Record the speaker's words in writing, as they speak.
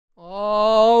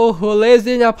barnacle who lives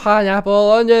in a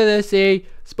pineapple under the sea.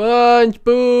 Sponge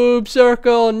boob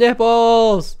circle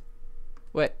nipples.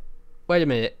 Wait a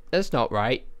minute. That's not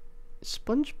right.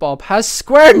 SpongeBob has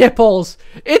square nipples.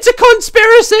 It's a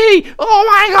conspiracy. Oh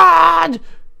my god.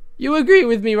 You agree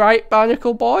with me, right,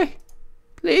 barnacle boy?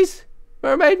 Please,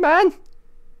 mermaid man.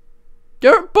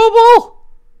 Dirt bubble.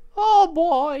 Oh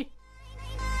boy.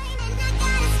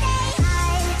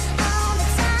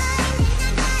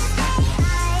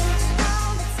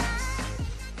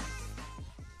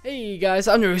 Hey guys,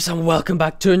 I'm Nereus and welcome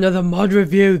back to another mod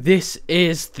review. This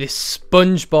is the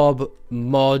SpongeBob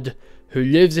mod who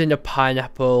lives in a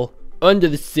pineapple under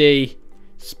the sea.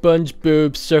 Sponge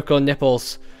boob circle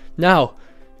nipples. Now,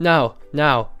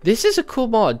 this is a cool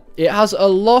mod. It has a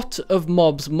lot of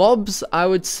mobs. Mobs, I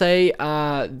would say,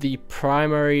 are the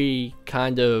primary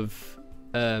kind of,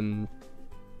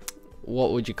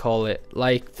 what would you call it?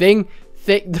 Like, the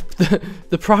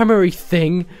primary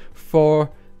thing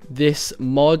for this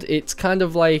mod. It's kind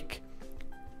of like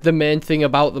the main thing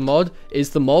about the mod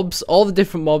is the mobs, all the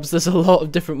different mobs. There's a lot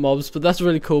of different mobs, but that's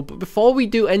really cool. But before we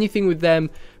do anything with them,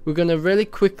 we're gonna really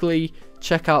quickly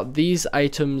check out these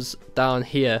items down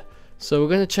here. So we're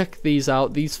gonna check these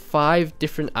out, these 5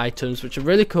 different items, which are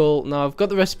really cool. Now I've got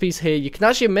the recipes here. You can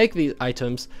actually make these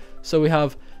items. So we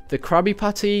have the Krabby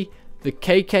Patty, the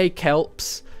KK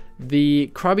Kelps,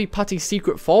 the Krabby Patty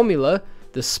secret formula,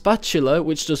 the Spatula,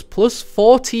 which does plus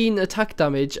 14 attack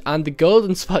damage, and the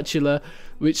golden Spatula,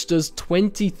 which does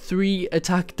 23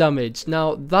 attack damage.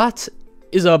 Now that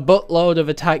is a buttload of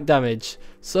attack damage.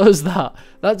 So is that.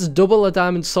 That's double a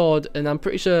diamond sword, and I'm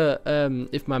pretty sure,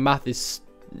 if my math is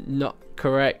not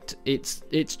correct, it's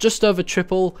just over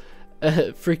triple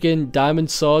freaking diamond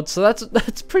sword. So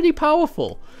that's pretty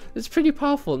powerful. It's pretty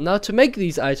powerful. Now to make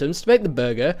these items, to make the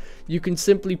burger, you can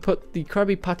simply put the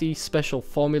Krabby Patty special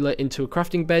formula into a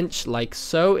crafting bench like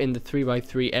so in the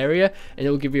 3x3 area, and it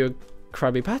will give you a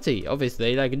Krabby Patty,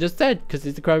 obviously, like I just said, because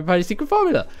it's the Krabby Patty secret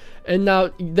formula. And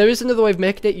now there is another way of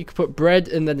making it. You can put bread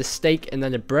and then a steak and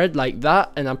then a bread like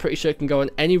that, and I'm pretty sure it can go on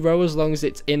any row as long as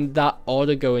it's in that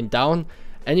order going down.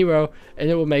 Any row, and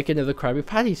it will make another Krabby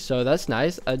Patty. So that's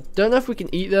nice. I don't know if we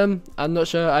can eat them. I'm not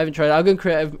sure. I haven't tried. I'm going to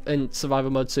create a survival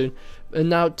mode soon. And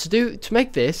now to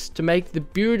make the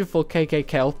beautiful KK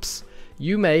Kelps,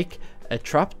 you make a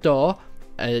trapdoor,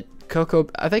 a cocoa.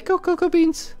 Are they called cocoa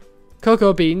beans?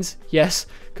 Cocoa beans, yes,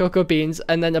 cocoa beans,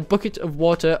 and then a bucket of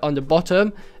water on the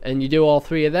bottom, and you do all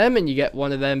 3 of them, and you get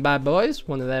one of them bad boys,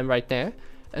 one of them right there.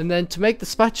 And then to make the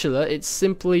spatula, it's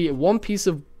simply one piece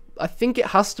of, I think it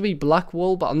has to be black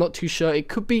wool, but I'm not too sure. It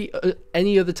could be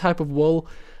any other type of wool.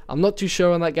 I'm not too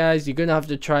sure on that, guys. You're gonna have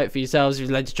to try it for yourselves if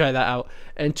you'd like to try that out.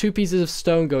 And 2 pieces of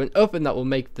stone going up, and that will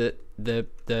make the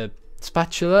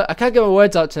spatula. I can't get my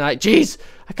words out tonight. Jeez,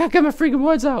 I can't get my freaking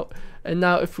words out. And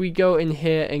now if we go in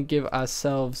here and give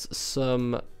ourselves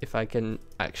some, if I can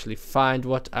actually find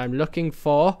what I'm looking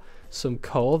for, some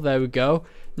coal. There we go.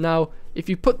 Now if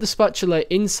you put the spatula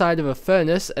inside of a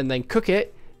furnace and then cook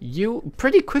it, you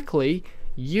pretty quickly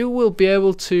you will be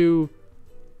able to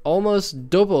almost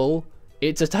double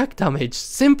its attack damage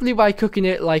simply by cooking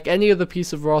it like any other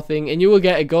piece of raw thing, and you will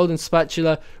get a golden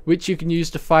spatula which you can use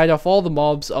to fight off all the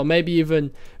mobs, or maybe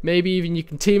even you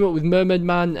can team up with Mermaid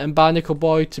Man and Barnacle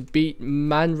Boy to beat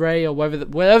Man Ray or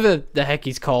whatever the heck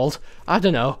he's called. I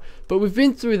don't know, but we've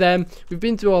been through them, we've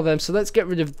been through all them, so let's get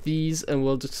rid of these and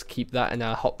we'll just keep that in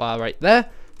our hotbar right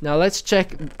there. Now let's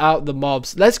check out the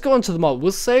mobs. Let's go on to the mob.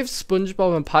 We'll save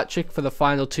SpongeBob and Patrick for the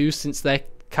final 2 since they're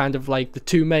kind of like the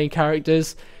 2 main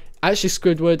characters. Actually,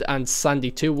 Squidward and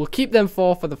Sandy too. We'll keep them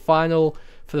for the final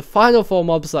 4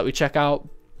 mobs that we check out.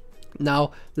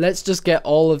 Now let's just get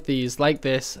all of these like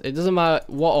this. It doesn't matter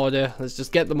what order. Let's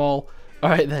just get them all.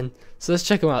 All right then. So let's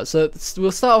check them out. So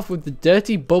we'll start off with the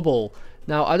Dirty Bubble.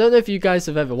 Now I don't know if you guys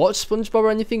have ever watched SpongeBob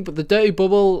or anything, but the Dirty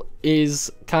Bubble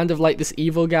is kind of like this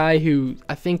evil guy who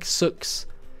I think sucks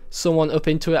someone up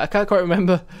into it. I can't quite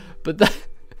remember, but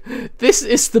this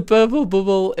is the purple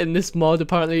bubble in this mod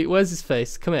apparently. Where's his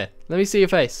face? Come here. Let me see your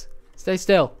face. Stay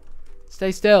still.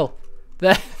 Stay still.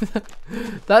 There.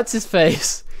 That's his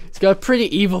face. He's got a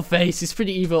pretty evil face. He's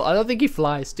pretty evil. I don't think he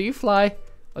flies. Do you fly?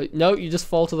 Oh, no, you just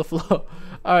fall to the floor.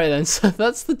 Alright then, so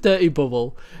that's the Dirty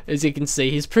Bubble. As you can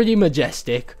see, he's pretty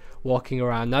majestic walking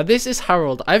around. Now this is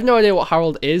Harold. I have no idea what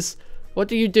Harold is. What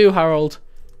do you do, Harold?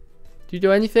 Do you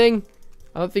do anything?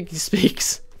 I don't think he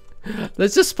speaks.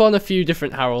 Let's just spawn a few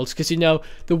different Harolds, because you know,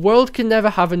 the world can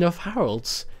never have enough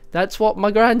Harolds. That's what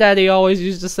my granddaddy always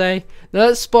used to say. Now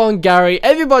let's spawn Gary.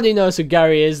 Everybody knows who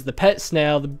Gary is, the pet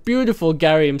snail, the beautiful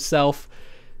Gary himself.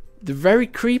 The very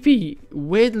creepy,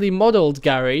 weirdly modelled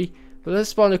Gary. But let's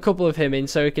spawn a couple of him in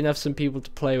so he can have some people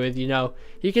to play with, you know.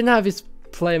 He can have his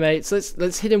playmates.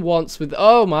 Let's hit him once with...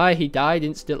 Oh my, he died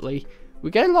instantly.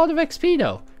 We get a lot of XP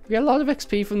though. We get a lot of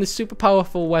XP from this super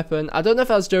powerful weapon. I don't know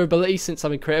if it has durability since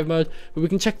I'm in creative mode, but we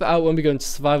can check that out when we go into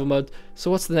survival mode.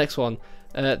 So what's the next one?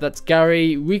 That's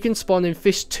Gary. We can spawn in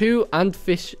fish 2 and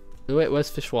fish... Oh, wait, where's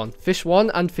fish 1? Fish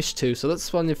 1 and fish 2. So let's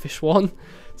spawn in fish 1.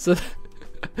 So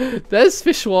there's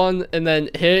fish 1, and then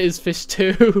here is fish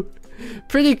 2.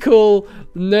 Pretty cool,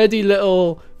 nerdy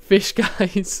little fish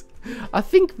guys. I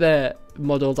think they're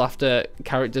modeled after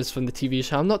characters from the TV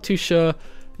show. I'm not too sure.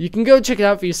 You can go check it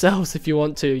out for yourselves if you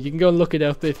want to. You can go and look it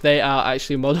up if they are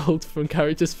actually modeled from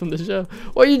characters from the show.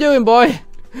 What are you doing, boy?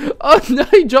 Oh no,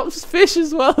 he drops fish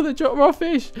as well. They drop raw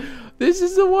fish. This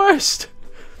is the worst.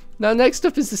 Now next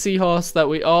up is the seahorse that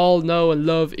we all know and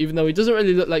love, even though he doesn't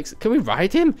really look like... Can we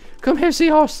ride him? Come here,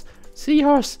 seahorse.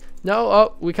 Seahorse. No,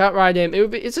 oh, we can't ride him.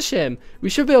 It's a shame. We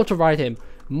should be able to ride him.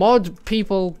 Mod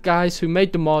people, guys, who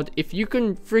made the mod, if you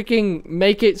can freaking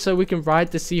make it so we can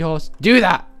ride the seahorse, do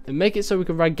that. And make it so we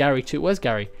can ride Gary too. Where's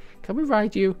Gary? Can we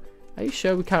ride you? Are you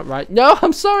sure we can't ride? No,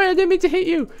 I'm sorry. I didn't mean to hit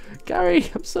you.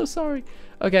 Gary, I'm so sorry.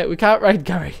 Okay, we can't ride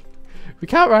Gary. We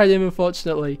can't ride him,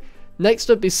 unfortunately.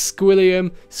 Next up is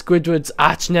Squilliam, Squidward's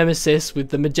arch nemesis with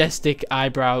the majestic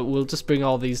eyebrow. We'll just bring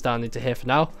all these down into here for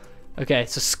now. Okay,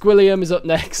 so Squilliam is up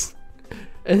next.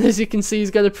 And as you can see,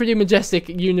 he's got a pretty majestic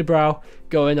unibrow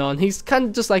going on. He's kind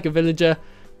of just like a villager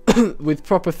with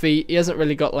proper feet. He hasn't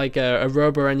really got like a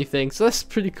robe or anything, so that's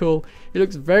pretty cool. He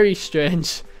looks very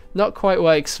strange. Not quite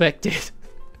what I expected.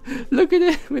 Look at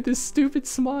it with his stupid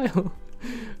smile.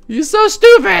 You're so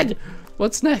stupid!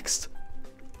 What's next?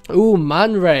 Ooh,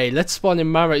 Man Ray. Let's spawn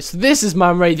in Man Ray. So this is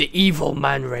Man Ray, the evil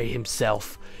Man Ray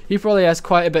himself. He probably has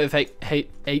quite a bit of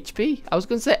HP. I was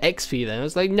going to say XP then. I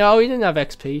was like, no, he didn't have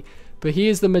XP. But he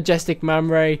is the majestic Man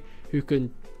Ray who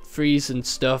can freeze and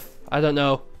stuff. I don't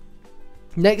know.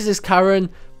 Next is Karen,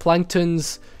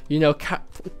 Plankton's, you know,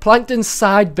 Plankton's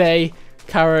side bae,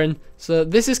 Karen. So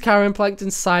this is Karen,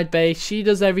 Plankton's side bae. She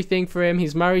does everything for him.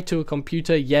 He's married to a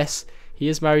computer. Yes, he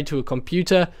is married to a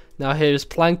computer. Now here's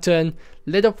Plankton,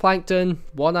 little Plankton,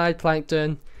 one-eyed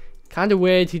Plankton. Kind of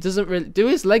weird. He doesn't really... Do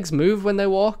his legs move when they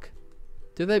walk?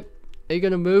 Do they... Are you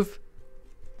going to move?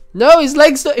 No, his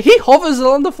legs don't... He hovers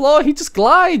on the floor. He just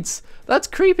glides. That's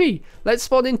creepy. Let's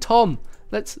spawn in Tom.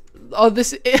 Let's... Oh,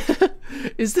 this...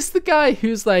 Is this the guy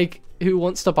who's like... Who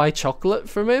wants to buy chocolate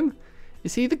from him?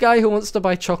 Is he the guy who wants to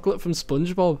buy chocolate from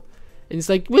SpongeBob? And he's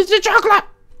like, where's the chocolate?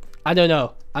 I don't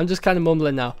know. I'm just kind of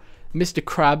mumbling now. Mr.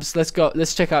 Krabs. Let's go.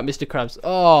 Let's check out Mr. Krabs.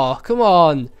 Oh, come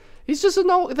on. He's just a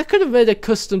no. They could have made a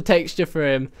custom texture for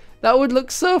him. That would look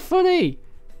so funny.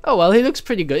 Oh well, he looks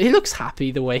pretty good. He looks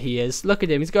happy the way he is. Look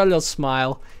at him. He's got a little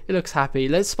smile. He looks happy.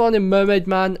 Let's spawn in Mermaid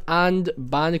Man and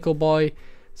Barnacle Boy.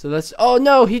 So let's... Oh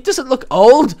no, he doesn't look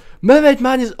old. Mermaid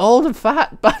Man is old and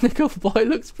fat. Barnacle Boy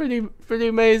looks pretty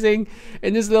amazing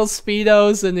in his little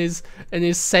speedos and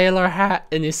his sailor hat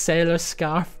and his sailor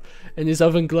scarf and his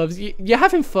oven gloves. You're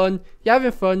having fun. You're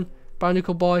having fun,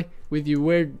 Barnacle Boy, with your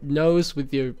weird nose,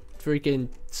 with your freaking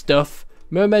stuff.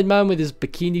 Mermaid Man with his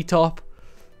bikini top.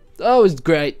 Oh, it's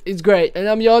great. It's great. And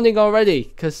I'm yawning already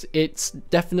because it's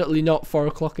definitely not 4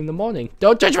 o'clock in the morning.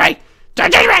 Don't judge me.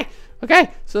 Don't judge me.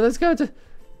 Okay, so let's go to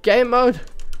game mode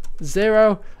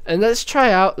 0 and let's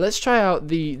try out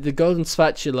the golden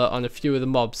spatula on a few of the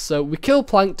mobs. So we kill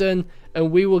Plankton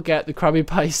and we will get the Krabby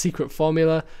Patty secret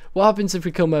formula. What happens if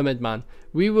we kill Mermaid Man?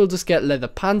 We will just get leather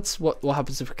pants. What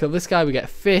happens if we kill this guy? We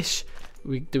get fish.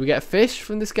 Do we get a fish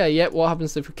from this guy? Yep. What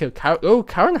happens if we kill Karen? Oh,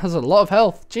 Karen has a lot of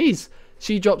health. Jeez,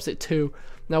 she drops it too.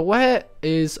 Now where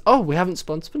is... Oh, we haven't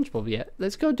spawned SpongeBob yet.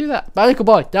 Let's go do that. Barnacle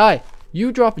Boy, die.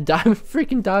 You drop a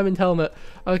freaking diamond helmet.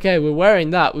 Okay, we're wearing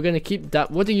that. We're gonna keep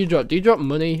that. What do you drop? Do you drop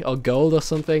money or gold or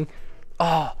something?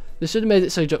 Oh, they should have made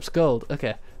it so he drops gold.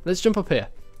 Okay, let's jump up here.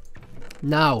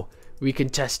 Now we can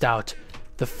test out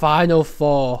the final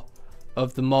 4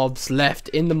 of the mobs left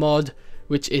in the mod,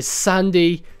 which is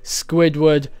Sandy,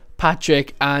 Squidward,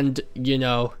 Patrick, and you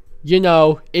know,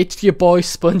 it's your boy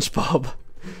SpongeBob.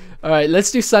 Alright, let's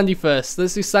do Sandy first.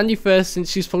 Let's do Sandy first since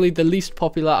she's probably the least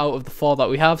popular out of the 4 that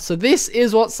we have. So this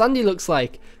is what Sandy looks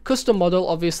like. Custom model,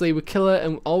 obviously. We kill her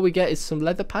and all we get is some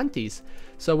leather panties.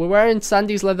 So we're wearing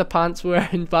Sandy's leather pants. We're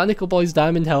wearing Barnacle Boy's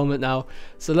diamond helmet now.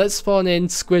 So let's spawn in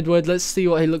Squidward. Let's see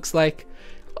what he looks like.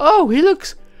 Oh, he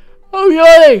looks... Oh,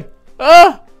 yawning!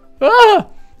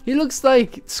 He looks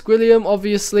like Squilliam,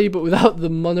 obviously, but without the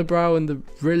monobrow and the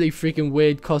really freaking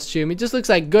weird costume. He just looks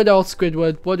like good old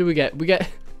Squidward. What do we get? We get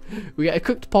a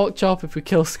cooked pork chop if we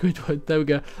kill Squidward. There we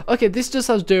go. Okay, this just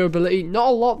has durability. Not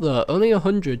a lot though. Only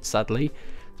 100, sadly.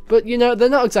 But, you know, they're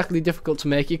not exactly difficult to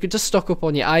make. You could just stock up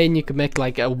on your iron. You could make,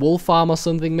 like, a wool farm or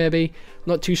something, maybe.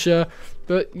 Not too sure.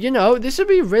 But, you know, this would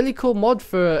be a really cool mod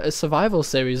for a survival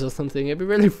series or something. It'd be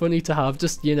really funny to have.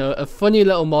 Just, you know, a funny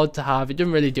little mod to have. It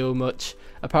doesn't really do much,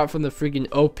 apart from the friggin'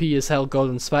 OP as hell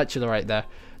golden spatula right there.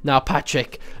 Now,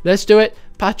 Patrick, let's do it.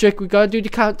 Patrick, we gotta do the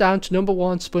countdown to number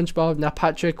 1, SpongeBob. Now,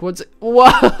 Patrick, what's it?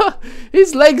 What?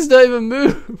 His legs don't even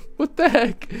move. What the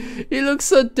heck? He looks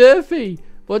so derpy.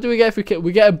 What do we get if we kill?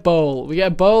 We get a bowl. We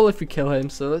get a bowl if we kill him.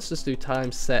 So let's just do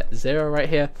time set 0 right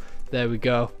here. There we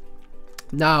go.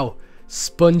 Now,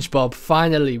 SpongeBob.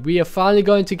 Finally, we are finally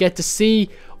going to get to see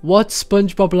what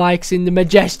SpongeBob likes in the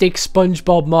majestic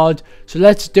SpongeBob mod. So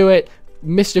let's do it,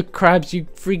 Mr. Krabs. You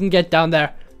freaking get down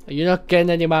there. You're not getting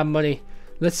any of my money.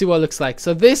 Let's see what it looks like.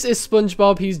 So this is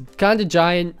SpongeBob. He's kind of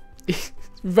giant.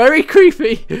 Very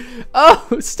creepy.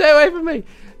 Oh, stay away from me.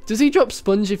 Does he drop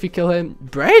sponge if you kill him?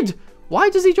 Bread? Why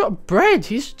does he drop bread?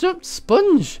 He's dropped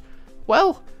sponge.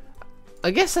 Well,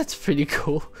 I guess that's pretty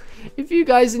cool. If you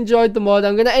guys enjoyed the mod,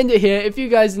 I'm going to end it here. If you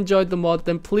guys enjoyed the mod,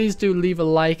 then please do leave a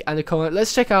like and a comment.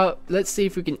 Let's check out, let's see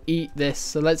if we can eat this.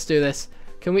 So let's do this.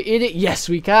 Can we eat it? Yes,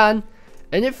 we can.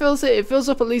 And it fills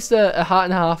up at least a heart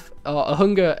and a half, or a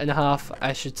hunger and a half,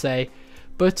 I should say.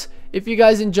 But if you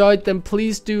guys enjoyed, then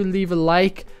please do leave a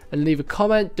like and leave a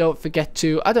comment. Don't forget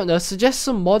to, I don't know, suggest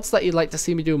some mods that you'd like to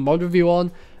see me do a mod review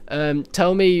on.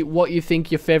 Tell me what you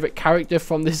think your favorite character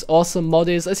from this awesome mod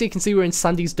is. As you can see, we're in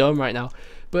Sandy's Dome right now.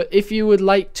 But if you would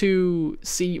like to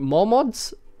see more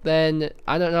mods, then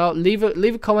I don't know, leave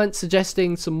a comment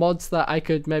suggesting some mods that I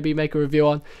could maybe make a review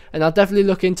on, and I'll definitely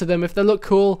look into them. If they look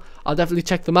cool, I'll definitely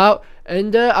check them out,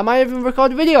 and I might even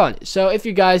record a video on it. So if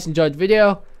you guys enjoyed the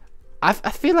video, I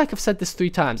feel like I've said this 3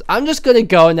 times. I'm just gonna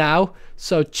go now.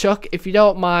 So Chuck, if you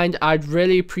don't mind, I'd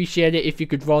really appreciate it if you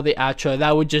could roll the outro.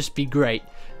 That would just be great.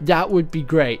 That would be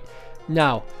great.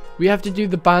 Now, we have to do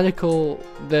the barnacle,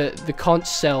 the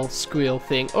conch shell squeal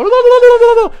thing.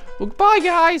 Bye,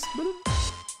 guys.